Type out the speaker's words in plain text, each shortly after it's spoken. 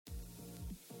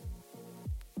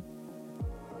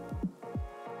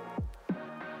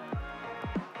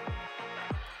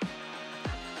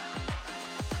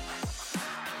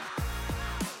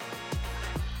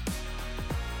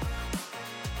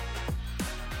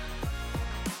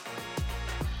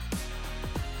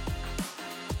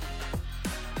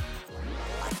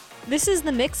This is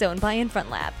The Mix Zone by Infront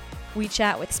Lab. We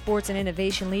chat with sports and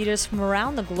innovation leaders from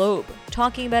around the globe,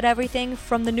 talking about everything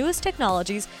from the newest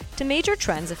technologies to major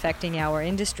trends affecting our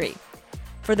industry.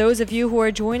 For those of you who are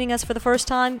joining us for the first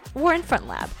time, we're Infront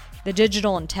Lab, the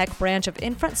digital and tech branch of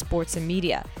Infront Sports and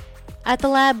Media. At the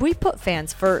lab, we put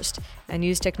fans first and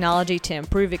use technology to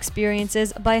improve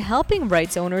experiences by helping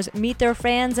rights owners meet their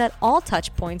fans at all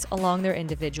touch points along their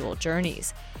individual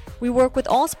journeys. We work with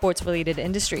all sports-related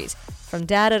industries, from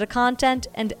data to content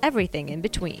and everything in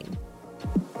between.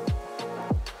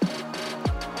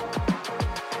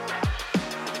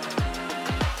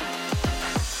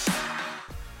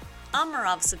 I'm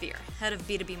Marav Savir, head of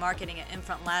B2B marketing at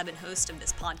Infront Lab and host of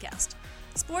this podcast.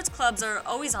 Sports clubs are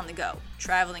always on the go,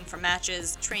 traveling for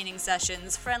matches, training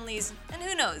sessions, friendlies, and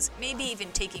who knows, maybe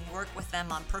even taking work with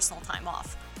them on personal time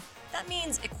off. That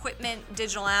means equipment,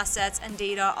 digital assets, and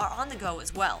data are on the go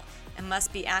as well, and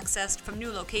must be accessed from new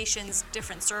locations,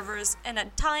 different servers, and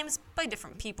at times by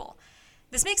different people.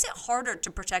 This makes it harder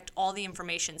to protect all the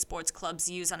information sports clubs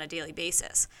use on a daily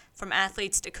basis, from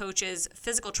athletes to coaches,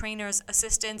 physical trainers,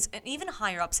 assistants, and even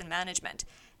higher-ups in management.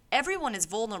 Everyone is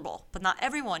vulnerable, but not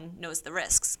everyone knows the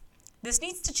risks. This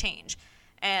needs to change,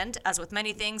 and, as with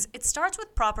many things, it starts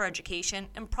with proper education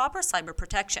and proper cyber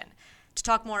protection. To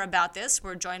talk more about this,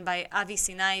 we're joined by Avi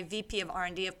Sinai, VP of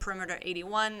R&D of Perimeter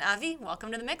 81. Avi,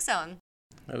 welcome to the Mix Zone.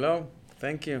 Hello,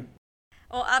 thank you.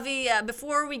 Well, Avi,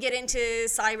 before we get into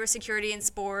cybersecurity in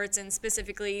sports and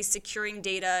specifically securing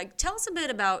data, tell us a bit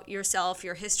about yourself,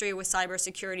 your history with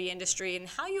cybersecurity industry, and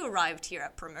how you arrived here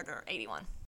at Perimeter 81.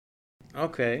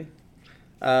 Okay,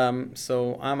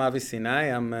 so I'm Avi Sinai.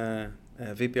 I'm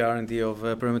VP R&D of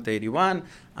Perimeter 81.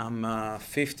 I'm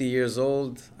 50 years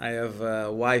old. I have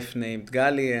a wife named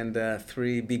Gali and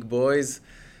 3 big boys.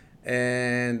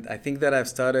 And I think that I've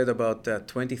started about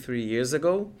 23 years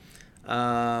ago.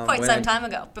 Quite some time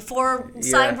ago, before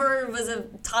cyber was a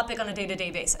topic on a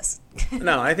day-to-day basis.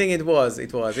 No, I think it was.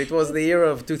 It was the year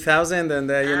of 2000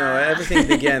 and, everything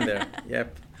began there.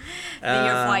 Yep. The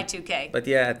year of Y2K. But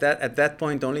yeah, at that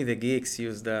point, only the geeks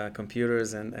used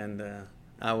computers, and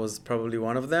I was probably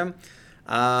one of them.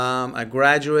 I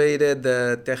graduated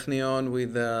Technion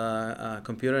with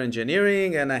computer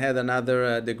engineering, and I had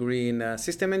another degree in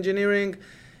system engineering.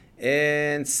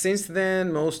 And since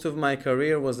then, most of my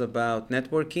career was about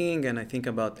networking, and I think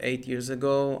about 8 years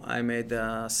ago, I made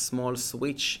a small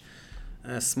switch,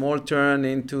 a small turn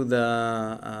into the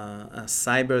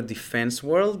cyber defense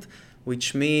world,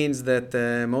 which means that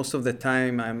most of the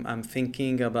time I'm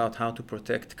thinking about how to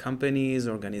protect companies,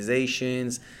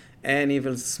 organizations, and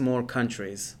even small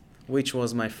countries, which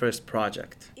was my first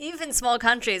project. Even small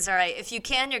countries, all right. If you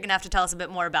can, you're going to have to tell us a bit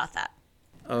more about that.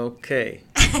 Okay,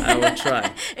 I will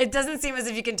try. It doesn't seem as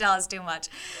if you can tell us too much.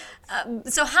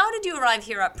 So how did you arrive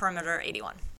here at Perimeter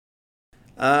 81?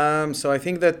 So I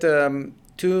think that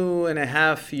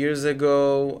 2.5 years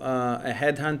ago, a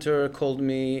headhunter called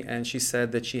me and she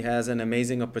said that she has an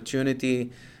amazing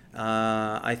opportunity.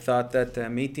 I thought that a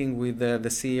meeting with the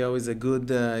CEO is a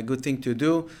good thing to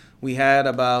do. We had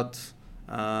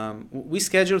we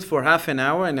scheduled for half an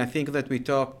hour, and I think that we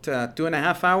talked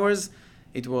 2.5 hours.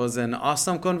 It was an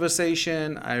awesome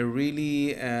conversation. I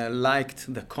really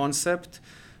liked the concept.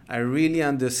 I really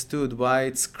understood why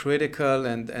it's critical,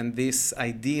 and this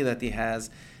idea that he has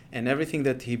and everything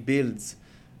that he builds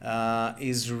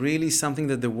is really something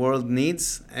that the world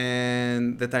needs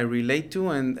and that I relate to.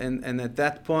 And at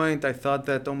that point, I thought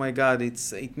that, oh my God,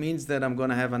 it means that I'm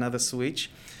going to have another switch,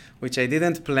 which I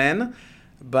didn't plan,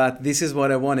 but this is what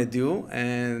I want to do.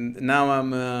 And now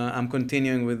I'm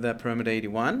continuing with the Perimeter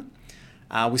 81.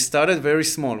 We started very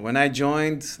small. When I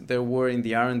joined, there were in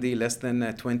the R&D less than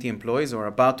 20 employees, or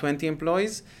about 20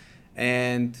 employees.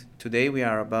 And today we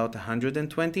are about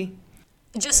 120.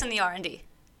 Just in the R&D?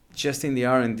 Just in the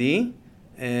R&D.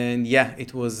 And yeah,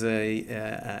 it was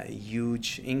a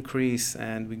huge increase,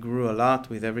 and we grew a lot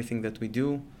with everything that we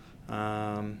do.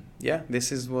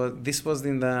 This was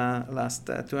in the last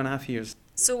 2.5 years.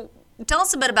 So tell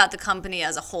us a bit about the company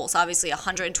as a whole. So obviously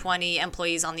 120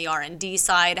 employees on the R&D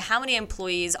side. How many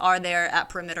employees are there at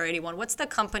Perimeter 81? What's the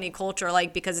company culture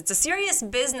like? Because it's a serious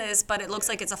business, but it looks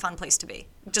like it's a fun place to be,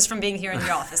 just from being here in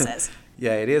your offices.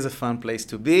 Yeah, it is a fun place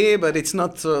to be, but it's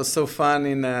not so fun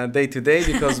in day-to-day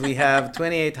because we have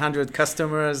 2,800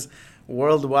 customers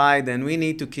worldwide, and we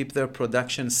need to keep their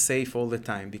production safe all the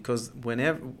time, because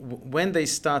when they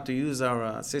start to use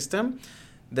our system,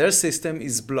 their system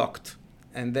is blocked.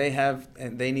 And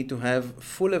they need to have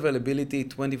full availability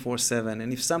 24/7.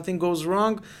 And if something goes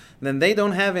wrong, then they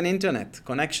don't have an internet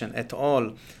connection at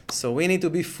all. So we need to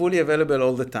be fully available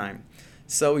all the time.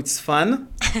 So it's fun,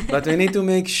 but we need to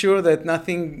make sure that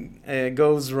nothing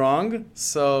goes wrong.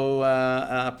 So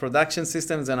production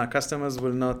systems and our customers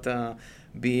will not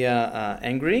be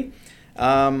angry.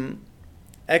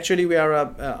 Actually, we are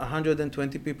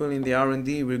 120 people in the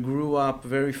R&D. We grew up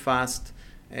very fast,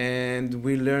 and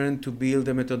we learned to build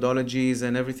the methodologies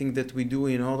and everything that we do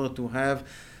in order to have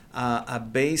a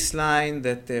baseline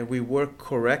that we work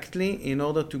correctly in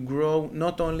order to grow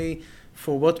not only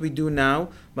for what we do now,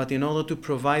 but in order to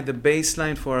provide the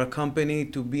baseline for our company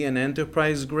to be an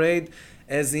enterprise grade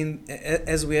as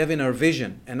we have in our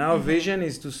vision. And our vision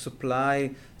is to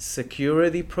supply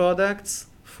security products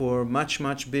for much,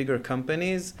 much bigger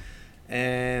companies.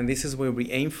 And this is where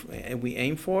we aim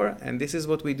for, and this is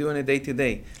what we do on a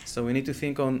day-to-day. So we need to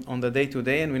think on the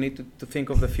day-to-day, and we need to think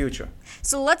of the future.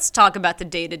 So let's talk about the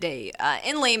day-to-day.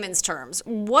 In layman's terms,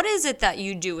 what is it that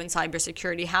you do in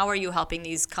cybersecurity? How are you helping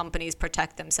these companies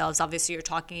protect themselves? Obviously, you're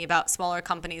talking about smaller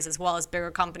companies as well as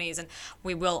bigger companies, and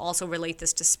we will also relate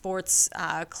this to sports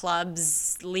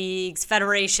clubs, leagues,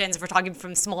 federations. We're talking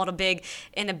from small to big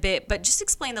in a bit, but just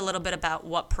explain a little bit about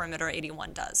what Perimeter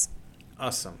 81 does.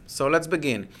 Awesome. So let's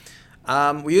begin.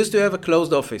 We used to have a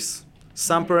closed office.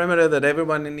 Some perimeter that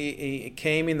everyone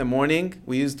came in the morning.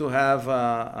 We used to have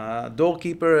a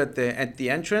doorkeeper at the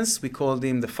entrance. We called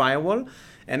him the firewall.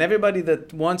 And everybody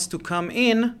that wants to come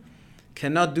in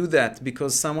cannot do that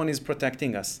because someone is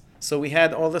protecting us. So we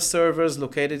had all the servers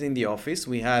located in the office.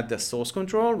 We had the source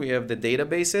control. We have the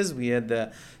databases. We had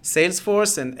the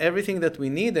Salesforce, and everything that we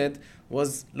needed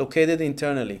was located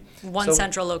internally. One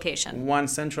central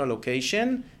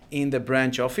location in the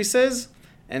branch offices.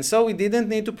 And so we didn't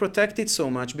need to protect it so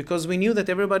much because we knew that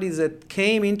everybody that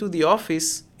came into the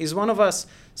office is one of us.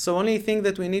 So only thing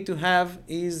that we need to have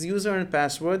is user and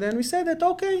password. And we said that,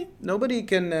 okay,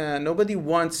 nobody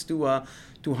wants to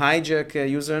hijack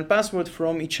user and password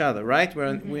from each other, right?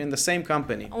 We're in the same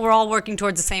company. We're all working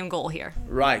towards the same goal here.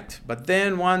 Right. But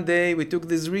then one day we took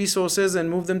these resources and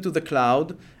moved them to the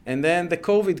cloud. And then the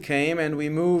COVID came and we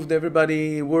moved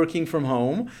everybody working from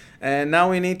home. And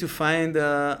now we need to find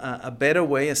a better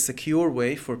way, a secure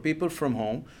way for people from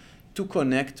home to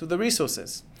connect to the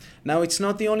resources. Now, it's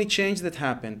not the only change that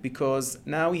happened because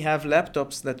now we have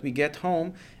laptops that we get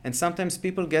home, and sometimes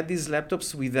people get these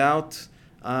laptops without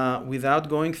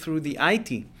going through the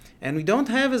IT. And we don't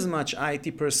have as much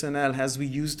IT personnel as we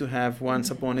used to have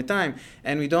once upon a time.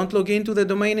 And we don't log into the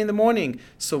domain in the morning.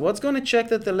 So what's going to check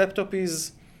that the laptop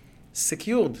is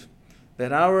secured,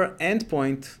 that our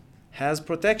endpoint has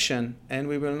protection, and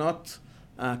we will not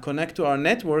connect to our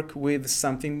network with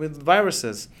something with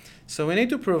viruses? So we need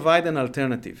to provide an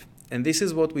alternative. And this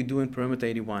is what we do in Perimeter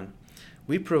 81.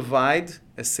 We provide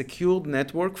a secured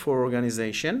network for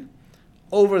organization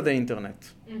over the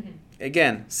internet.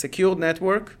 Again, secured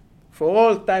network for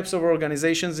all types of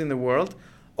organizations in the world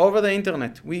over the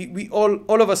internet. We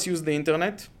all of us use the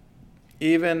internet,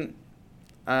 even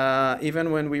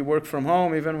when we work from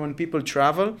home, even when people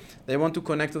travel, they want to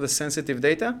connect to the sensitive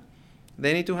data.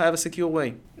 They need to have a secure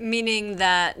way. Meaning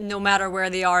that no matter where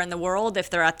they are in the world, if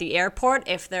they're at the airport,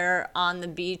 if they're on the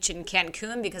beach in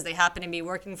Cancun because they happen to be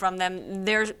working from them,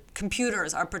 their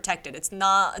computers are protected. It's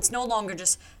no longer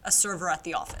just a server at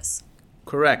the office.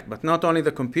 Correct. But not only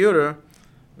the computer,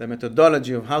 the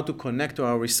methodology of how to connect to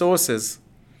our resources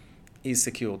is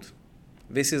secured.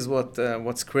 This is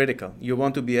what's critical. You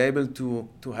want to be able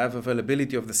to have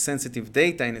availability of the sensitive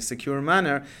data in a secure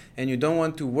manner, and you don't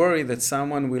want to worry that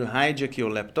someone will hijack your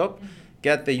laptop,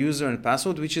 get the user and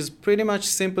password, which is pretty much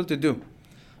simple to do.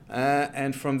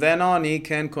 And from then on, he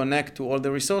can connect to all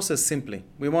the resources simply.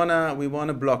 We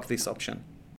wanna block this option.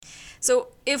 So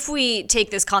if we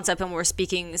take this concept and we're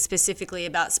speaking specifically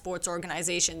about sports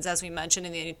organizations, as we mentioned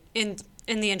in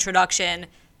the introduction,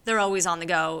 they're always on the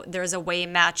go. There's away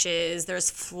matches,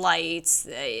 there's flights,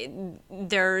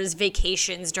 there's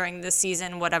vacations during the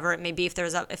season, whatever it may be, if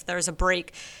there's a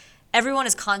break. Everyone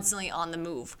is constantly on the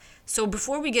move. So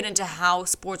before we get into how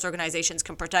sports organizations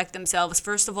can protect themselves,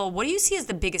 first of all, what do you see as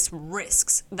the biggest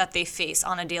risks that they face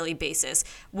on a daily basis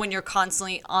when you're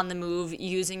constantly on the move,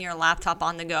 using your laptop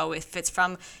on the go? If it's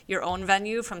from your own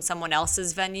venue, from someone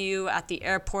else's venue, at the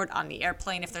airport, on the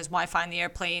airplane, if there's Wi-Fi on the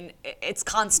airplane, it's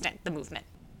constant, the movement.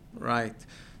 Right.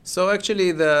 So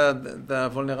actually the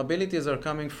vulnerabilities are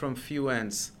coming from few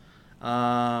ends.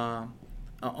 On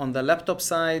the laptop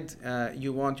side,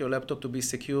 you want your laptop to be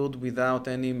secured without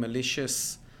any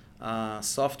malicious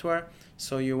software.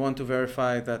 So you want to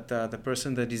verify that the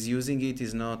person that is using it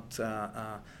is not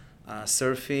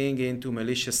surfing into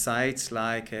malicious sites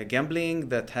like gambling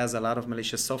that has a lot of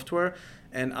malicious software.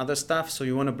 and other stuff, so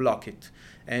you want to block it.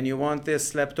 And you want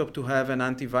this laptop to have an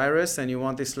antivirus, and you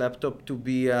want this laptop to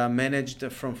be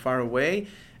managed from far away,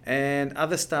 and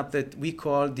other stuff that we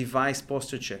call device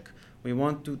posture check. We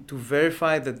want to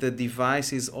verify that the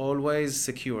device is always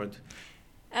secured.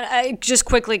 And I just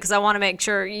quickly, because I want to make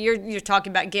sure you're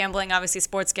talking about gambling, obviously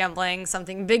sports gambling,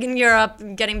 something big in Europe,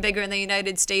 getting bigger in the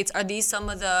United States. Are these some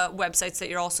of the websites that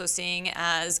you're also seeing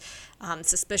as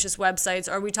suspicious websites?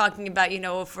 Are we talking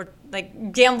about, for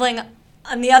like gambling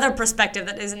on the other perspective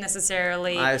that isn't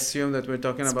necessarily? I assume that we're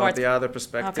talking about the other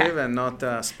perspective and not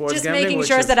sports just gambling. Just making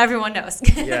sure that everyone knows.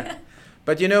 Yeah.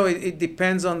 But it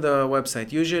depends on the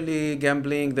website. Usually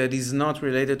gambling that is not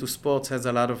related to sports has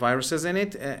a lot of viruses in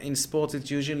it. In sports,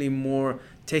 it's usually more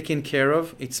taken care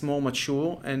of. It's more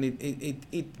mature, and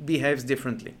it behaves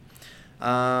differently.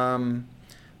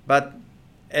 But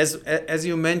as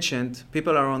you mentioned,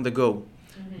 people are on the go.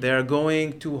 Mm-hmm. They are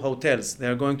going to hotels. They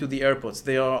are going to the airports.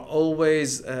 They are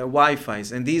always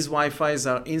Wi-Fis. And these Wi-Fis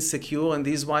are insecure, and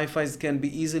these Wi-Fis can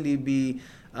easily be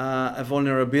a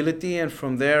vulnerability, and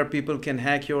from there people can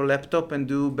hack your laptop and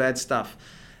do bad stuff.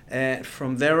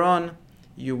 From there on,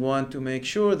 you want to make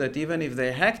sure that even if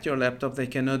they hacked your laptop, they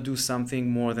cannot do something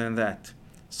more than that.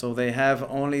 So they have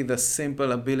only the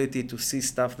simple ability to see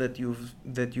stuff that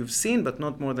you've seen, but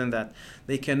not more than that.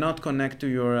 They cannot connect to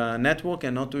your network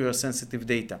and not to your sensitive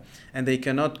data, and they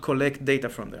cannot collect data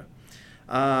from there.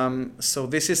 So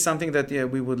this is something that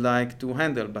we would like to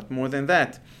handle, but more than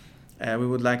that, we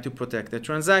would like to protect the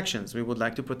transactions. We would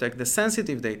like to protect the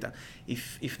sensitive data.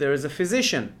 If there is a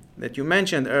physician that you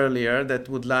mentioned earlier that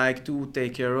would like to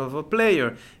take care of a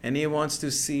player and he wants to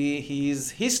see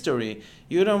his history,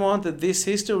 you don't want that this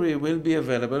history will be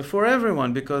available for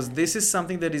everyone, because this is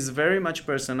something that is very much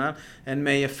personal and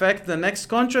may affect the next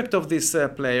contract of this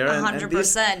player.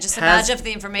 100%. Just imagine if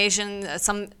the information,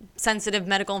 some sensitive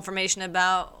medical information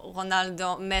about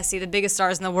Ronaldo, Messi, the biggest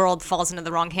stars in the world, falls into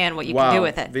the wrong hand, what you can do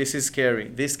with it. This is scary.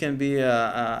 This can be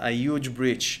a huge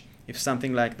breach if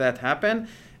something like that happen,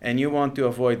 and you want to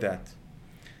avoid that.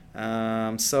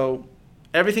 So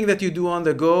everything that you do on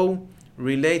the go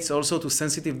relates also to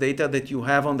sensitive data that you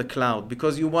have on the cloud,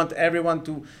 because you want everyone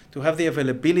to have the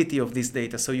availability of this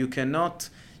data. So you cannot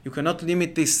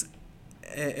limit this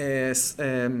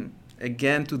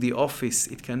again to the office.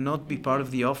 It cannot be part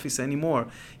of the office anymore.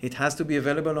 It has to be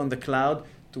available on the cloud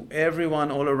to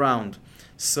everyone all around.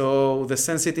 So the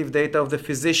sensitive data of the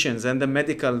physicians and the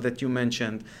medical that you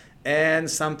mentioned, and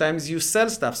sometimes you sell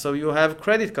stuff. So you have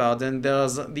credit cards, and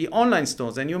there's the online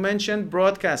stores, and you mentioned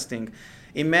broadcasting.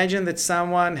 Imagine that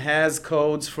someone has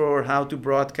codes for how to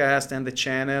broadcast and the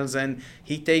channels, and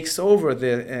he takes over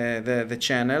the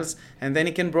channels, and then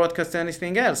he can broadcast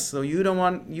anything else. So you don't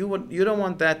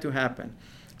want that to happen.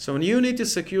 So you need to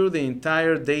secure the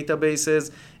entire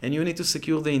databases, and you need to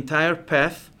secure the entire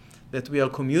path that we are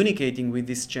communicating with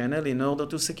this channel in order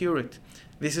to secure it.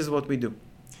 This is what we do.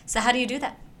 So how do you do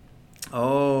that?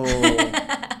 Oh.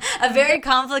 A very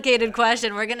complicated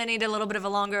question. We're going to need a little bit of a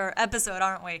longer episode,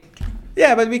 aren't we?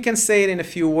 Yeah, but we can say it in a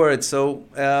few words. So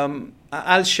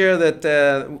I'll share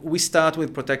that we start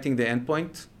with protecting the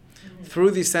endpoint. Mm-hmm.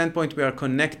 Through this endpoint, we are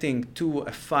connecting to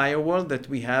a firewall that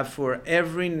we have for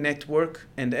every network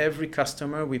and every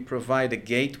customer. We provide a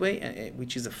gateway,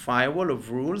 which is a firewall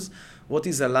of rules, what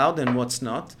is allowed and what's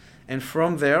not. And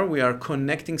from there, we are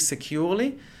connecting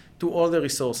securely to all the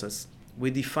resources. We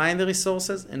define the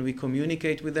resources and we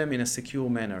communicate with them in a secure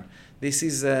manner. This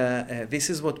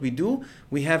is what we do.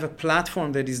 We have a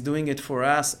platform that is doing it for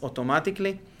us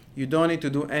automatically. You don't need to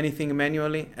do anything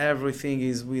manually. Everything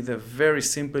is with a very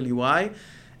simple UI,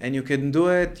 and you can do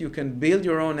it. You can build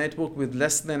your own network with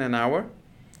less than an hour,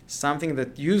 something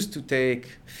that used to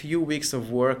take few weeks of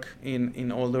work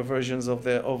in older versions of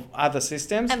other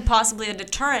systems. And possibly a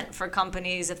deterrent for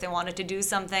companies if they wanted to do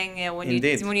something. When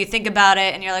you think about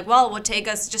it and you're like, well, it would take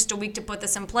us just a week to put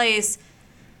this in place,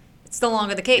 it's no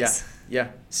longer the case.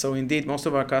 Yeah. So indeed, most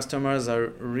of our customers are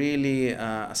really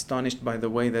astonished by the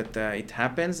way that it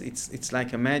happens. It's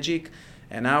like a magic.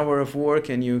 An hour of work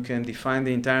and you can define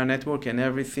the entire network, and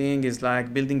everything is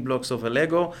like building blocks of a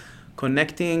Lego,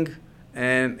 connecting,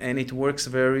 and it works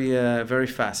very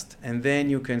fast. And then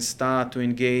you can start to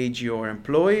engage your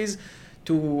employees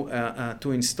to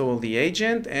install the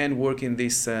agent and work in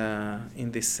this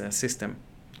system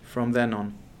from then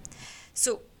on.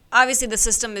 So obviously the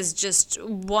system is just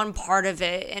one part of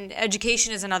it, and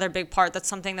education is another big part. That's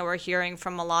something that we're hearing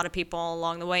from a lot of people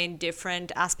along the way in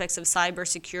different aspects of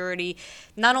cybersecurity.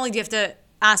 Not only do you have to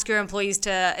ask your employees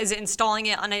is it installing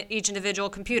it on each individual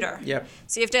computer? Yep.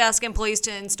 So you have to ask employees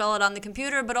to install it on the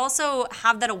computer, but also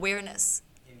have that awareness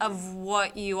of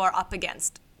what you are up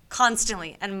against.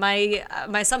 constantly. And my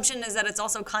assumption is that it's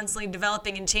also constantly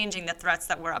developing and changing the threats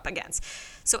that we're up against.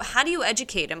 So how do you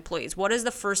educate employees? What is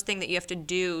the first thing that you have to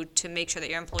do to make sure that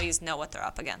your employees know what they're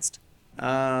up against?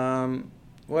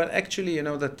 Well, actually, you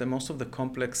know that most of the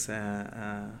complex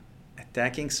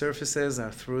attacking surfaces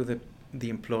are through the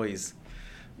employees.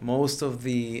 Most of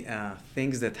the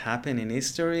things that happen in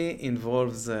history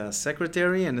involves a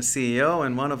secretary and a CEO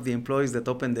and one of the employees that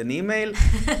opened an email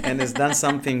and has done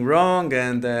something wrong.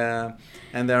 And there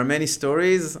are many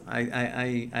stories.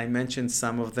 I mentioned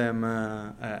some of them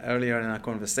earlier in our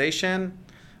conversation.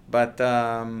 But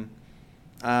I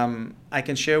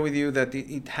can share with you that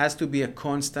it has to be a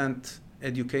constant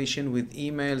education with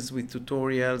emails, with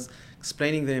tutorials,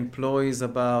 explaining the employees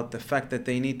about the fact that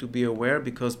they need to be aware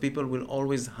because people will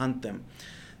always hunt them.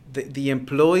 The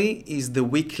employee is the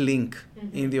weak link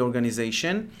in the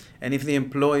organization, and if the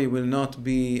employee will not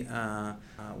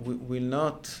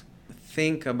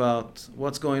think about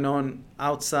what's going on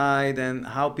outside and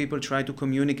how people try to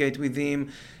communicate with him,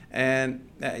 and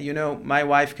my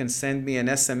wife can send me an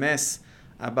SMS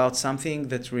about something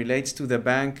that relates to the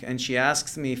bank, and she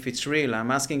asks me if it's real.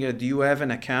 I'm asking her, do you have an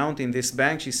account in this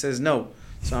bank? She says no.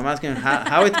 So I'm asking her,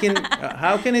 how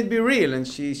can it be real? And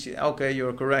she okay,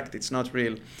 you're correct, it's not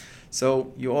real.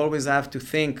 So you always have to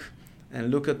think and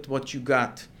look at what you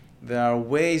got. There are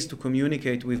ways to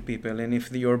communicate with people, and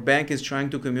if your bank is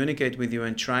trying to communicate with you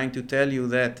and trying to tell you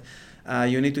that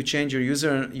you need to change your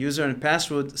user and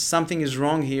password, something is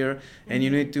wrong here, and you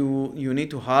need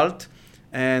to halt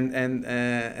and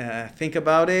think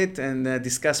about it and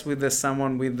discuss with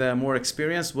someone with more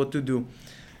experience what to do.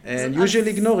 And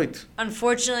usually ignore it.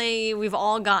 Unfortunately, we've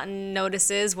all gotten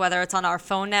notices, whether it's on our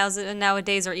phone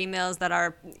nowadays or emails, that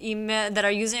our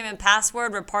username and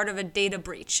password were part of a data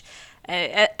breach.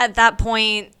 At that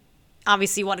point,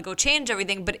 obviously you want to go change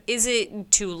everything, but is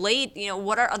it too late?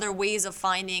 What are other ways of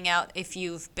finding out if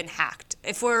you've been hacked?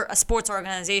 If we're a sports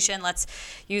organization, let's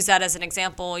use that as an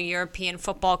example, European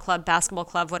football club, basketball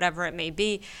club, whatever it may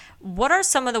be. What are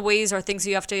some of the ways or things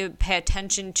you have to pay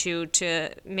attention to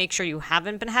make sure you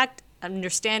haven't been hacked,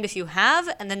 understand if you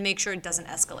have, and then make sure it doesn't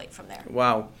escalate from there?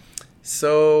 Wow.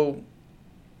 So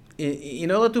in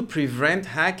order to prevent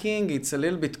hacking, it's a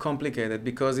little bit complicated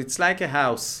because it's like a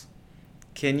house.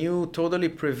 Can you totally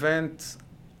prevent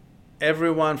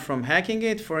everyone from hacking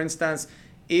it? For instance,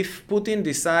 if Putin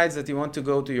decides that you want to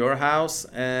go to your house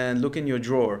and look in your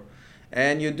drawer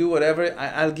and you do whatever,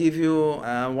 I'll give you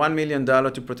 $1 million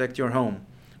to protect your home.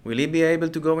 Will he be able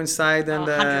to go inside? And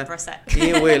 100%.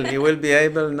 He will. He will be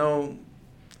able. No,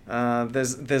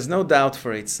 there's no doubt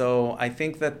for it. So I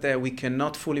think that we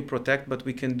cannot fully protect, but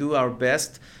we can do our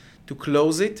best to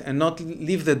close it and not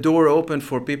leave the door open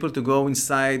for people to go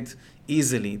inside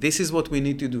easily. This is what we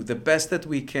need to do, the best that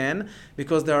we can,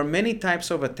 because there are many types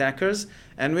of attackers,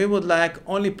 and we would like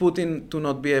only Putin to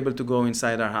not be able to go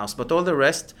inside our house. But all the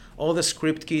rest, all the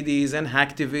script kiddies and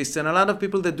hacktivists and a lot of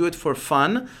people that do it for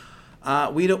fun,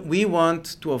 we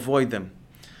want to avoid them.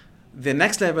 The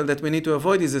next level that we need to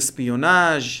avoid is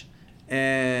espionage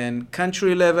and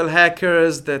country-level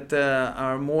hackers that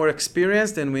are more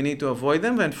experienced, and we need to avoid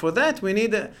them. And for that, we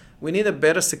need a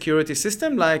better security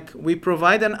system like we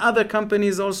provide, and other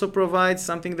companies also provide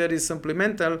something that is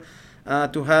supplemental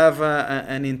to have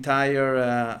an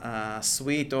entire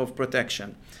suite of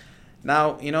protection.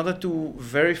 Now, in order to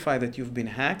verify that you've been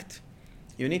hacked,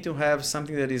 you need to have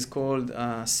something that is called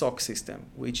a SOC system,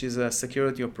 which is a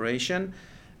security operation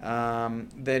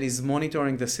that is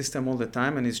monitoring the system all the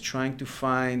time and is trying to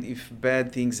find if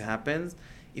bad things happen,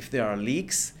 if there are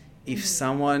leaks, if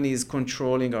someone is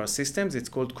controlling our systems. It's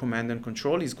called command and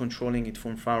control. He's controlling it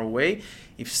from far away.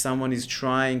 If someone is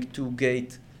trying to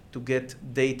get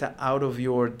data out of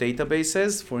your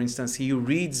databases, for instance, he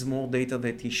reads more data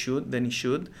than he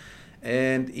should.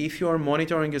 And if you are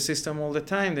monitoring your system all the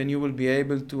time, then you will be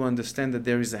able to understand that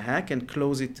there is a hack and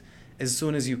close it as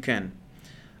soon as you can.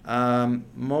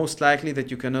 Most likely that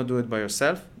you cannot do it by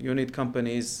yourself. You need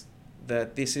companies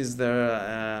that this is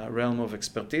their realm of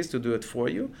expertise to do it for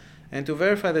you and to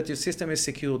verify that your system is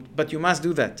secured. But you must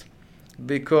do that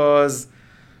because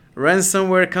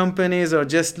ransomware companies are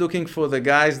just looking for the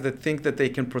guys that think that they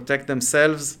can protect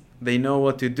themselves. They know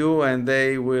what to do, and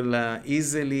they will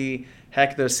easily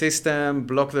hack their system,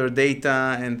 block their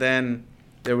data, and then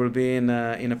they will be in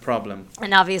a problem.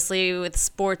 And obviously, with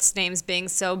sports names being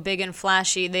so big and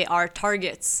flashy, they are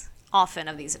targets often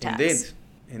of these attacks.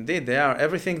 Indeed, they are.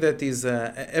 Everything that is,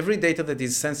 every data that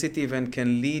is sensitive and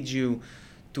can lead you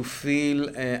to feel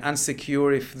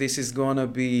unsecure if this is going to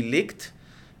be leaked,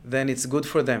 then it's good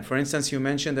for them. For instance, you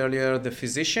mentioned earlier the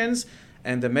physicians.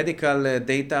 and the medical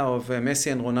data of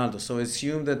Messi and Ronaldo. So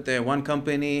assume that one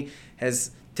company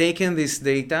has taken this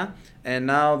data and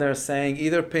now they're saying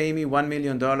either pay me $1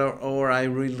 million or I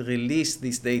will release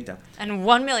this data. And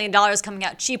 $1 million coming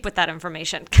out cheap with that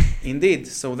information. Indeed.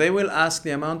 So they will ask the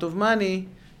amount of money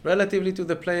relatively to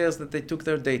the players that they took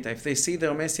their data. If they see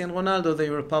their Messi and Ronaldo,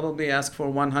 they will probably ask for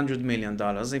 $100 million.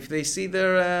 If they see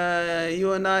their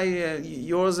you and I,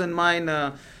 yours and mine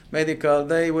medical,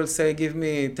 they will say, give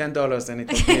me $10 and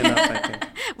it will be enough, I think.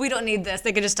 We don't need this.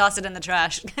 They could just toss it in the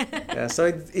trash. Yeah, so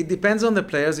it depends on the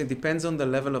players. It depends on the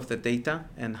level of the data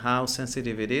and how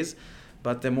sensitive it is.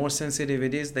 But the more sensitive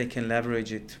it is, they can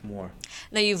leverage it more.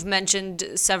 Now, you've mentioned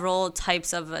several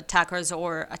types of attackers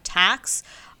or attacks.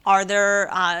 Are there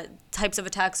types of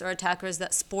attacks or attackers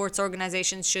that sports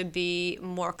organizations should be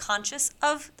more conscious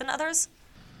of than others?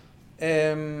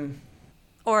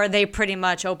 Or are they pretty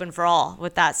much open for all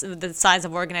with that, the size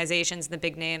of organizations, the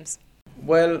big names?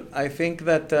 Well, I think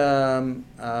that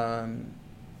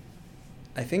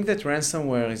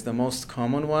ransomware is the most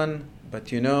common one.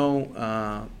 But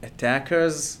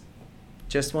attackers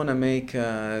just want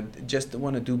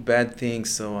to do bad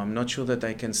things. So I'm not sure that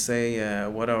I can say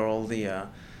what are all the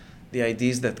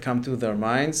ideas that come to their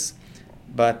minds.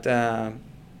 But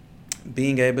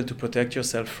being able to protect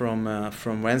yourself from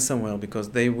ransomware, because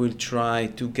they will try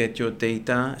to get your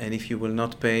data, and if you will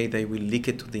not pay, they will leak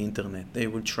it to the internet. They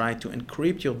will try to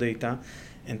encrypt your data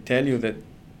and tell you that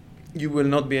you will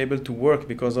not be able to work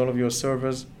because all of your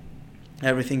servers,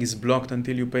 everything is blocked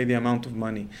until you pay the amount of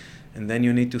money. And then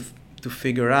you need to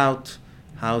figure out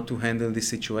how to handle this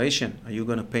situation. Are you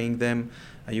going to pay them?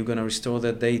 Are you going to restore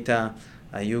that data?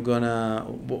 What you're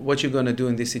going to do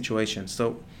in this situation?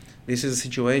 So this is a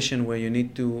situation where you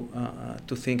need to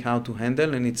think how to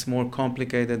handle, and it's more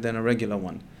complicated than a regular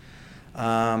one.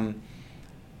 I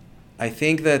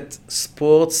think that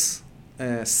sports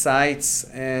sites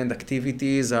and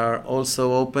activities are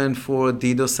also open for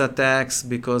DDoS attacks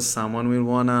because someone will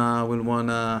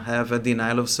wanna have a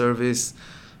denial of service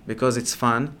because it's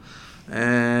fun,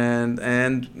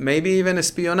 and maybe even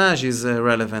espionage is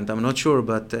relevant. I'm not sure,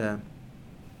 but.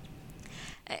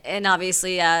 And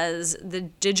obviously, as the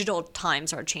digital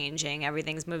times are changing,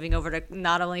 everything's moving over to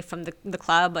not only from the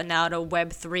cloud, but now to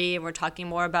Web3, and we're talking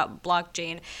more about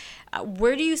blockchain.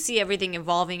 Where do you see everything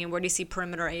evolving, and where do you see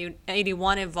Perimeter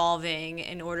 81 evolving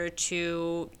in order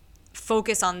to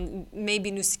focus on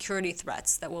maybe new security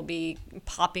threats that will be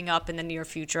popping up in the near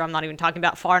future? I'm not even talking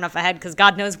about far enough ahead because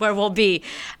God knows where we'll be.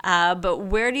 But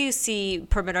where do you see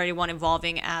Perimeter 81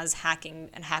 evolving as hacking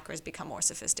and hackers become more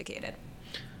sophisticated?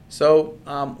 So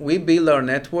we build our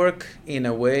network in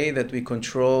a way that we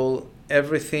control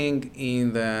everything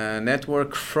in the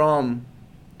network from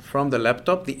the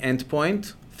laptop, the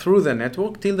endpoint, through the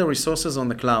network, till the resources on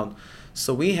the cloud.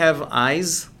 So we have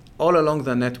eyes all along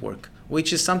the network,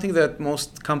 which is something that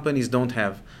most companies don't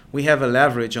have. We have a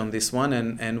leverage on this one,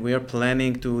 and we are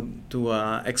planning to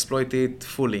exploit it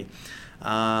fully.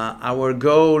 Our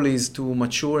goal is to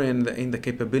mature in the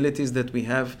capabilities that we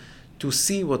have, to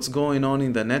see what's going on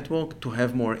in the network, to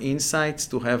have more insights,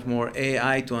 to have more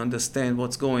AI, to understand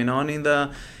what's going on in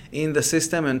the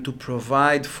system, and to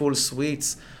provide full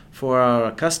suites for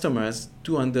our customers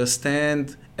to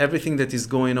understand everything that is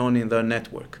going on in their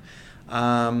network.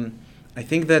 I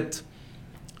think that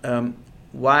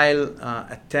while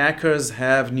attackers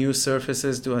have new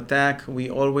surfaces to attack, we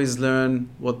always learn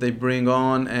what they bring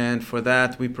on, and for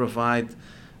that we provide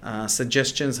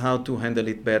suggestions how to handle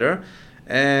it better.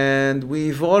 And we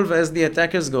evolve as the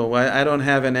attackers go. I don't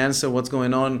have an answer what's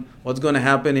going on, what's going to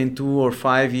happen in 2 or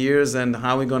 5 years, and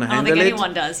how we're going to handle it. I don't think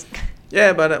anyone does.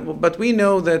 Yeah, but we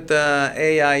know that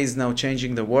AI is now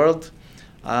changing the world.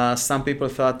 Some people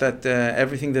thought that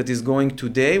everything that is going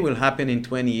today will happen in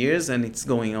 20 years, and it's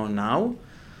going on now.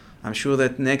 I'm sure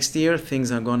that next year things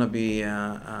are going to be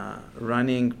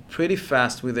running pretty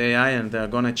fast with AI, and they're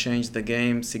going to change the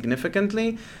game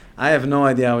significantly. I have no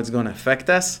idea how it's going to affect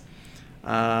us.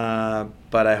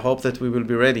 But I hope that we will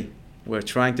be ready. We're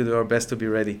trying to do our best to be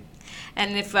ready.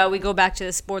 And if we go back to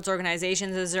the sports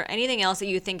organizations, is there anything else that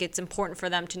you think it's important for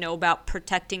them to know about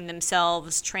protecting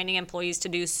themselves, training employees to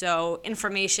do so,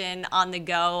 information on the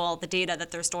go, all the data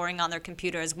that they're storing on their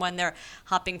computers when they're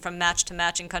hopping from match to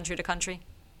match and country to country?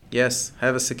 Yes,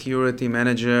 have a security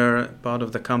manager, part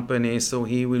of the company, so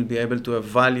he will be able to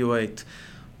evaluate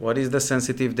what is the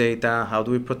sensitive data, how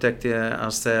do we protect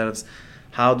ourselves,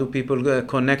 how do people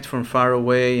connect from far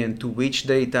away, and to which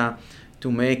data,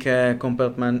 to make a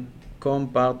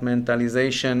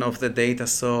compartmentalization of the data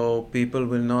so people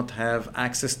will not have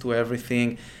access to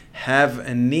everything, have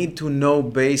a need-to-know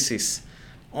basis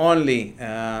only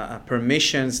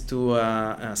permissions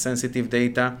to sensitive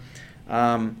data.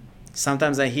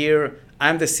 Sometimes I hear,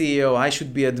 I'm the CEO, I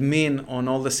should be admin on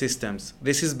all the systems.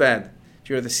 This is bad. If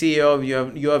you're the CEO,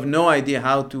 you have no idea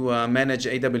how to manage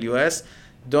AWS.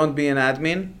 Don't be an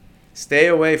admin. Stay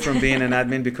away from being an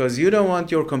admin because you don't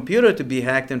want your computer to be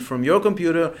hacked, and from your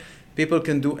computer, people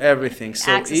can do everything.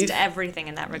 So access to everything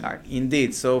in that regard.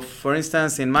 Indeed. So, for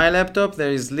instance, in my laptop,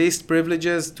 there is least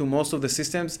privileges to most of the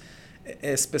systems,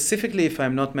 specifically if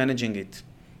I'm not managing it,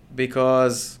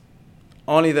 because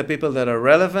only the people that are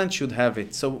relevant should have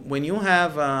it. So when you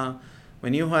have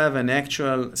an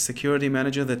actual security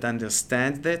manager that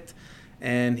understands that,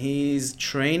 and he's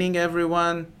training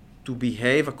everyone to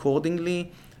behave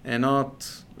accordingly, and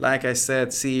not, like I said,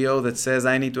 CEO that says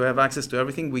I need to have access to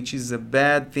everything, which is a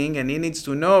bad thing, and he needs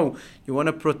to know you want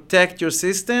to protect your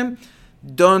system.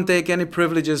 Don't take any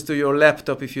privileges to your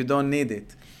laptop if you don't need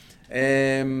it.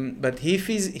 But if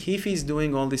he's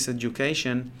doing all this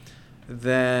education,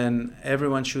 then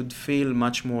everyone should feel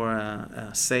much more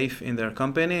safe in their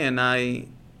company. And I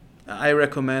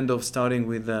recommend of starting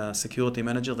with a security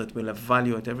manager that will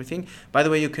evaluate everything. By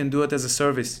the way, you can do it as a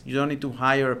service. You don't need to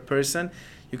hire a person.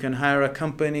 You can hire a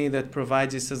company that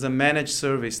provides this as a managed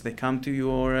service. They come to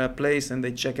your place and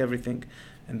they check everything,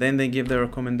 and then they give their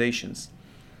recommendations.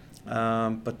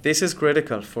 But this is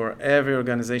critical for every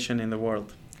organization in the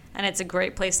world. And it's a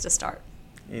great place to start.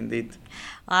 Indeed.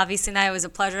 Obviously, now it was a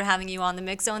pleasure having you on the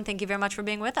Mix Zone. Thank you very much for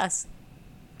being with us.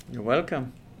 You're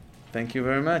welcome. Thank you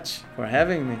very much for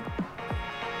having me.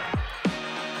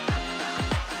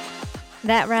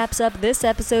 That wraps up this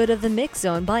episode of the Mix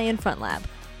Zone by Infront Lab.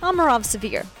 I'm Marav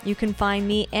Severe. You can find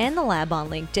me and the lab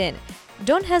on LinkedIn.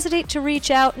 Don't hesitate to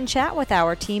reach out and chat with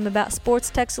our team about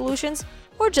sports tech solutions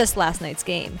or just last night's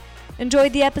game.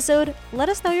 Enjoyed the episode? Let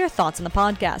us know your thoughts on the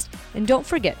podcast, and don't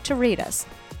forget to rate us.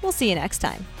 We'll see you next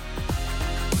time.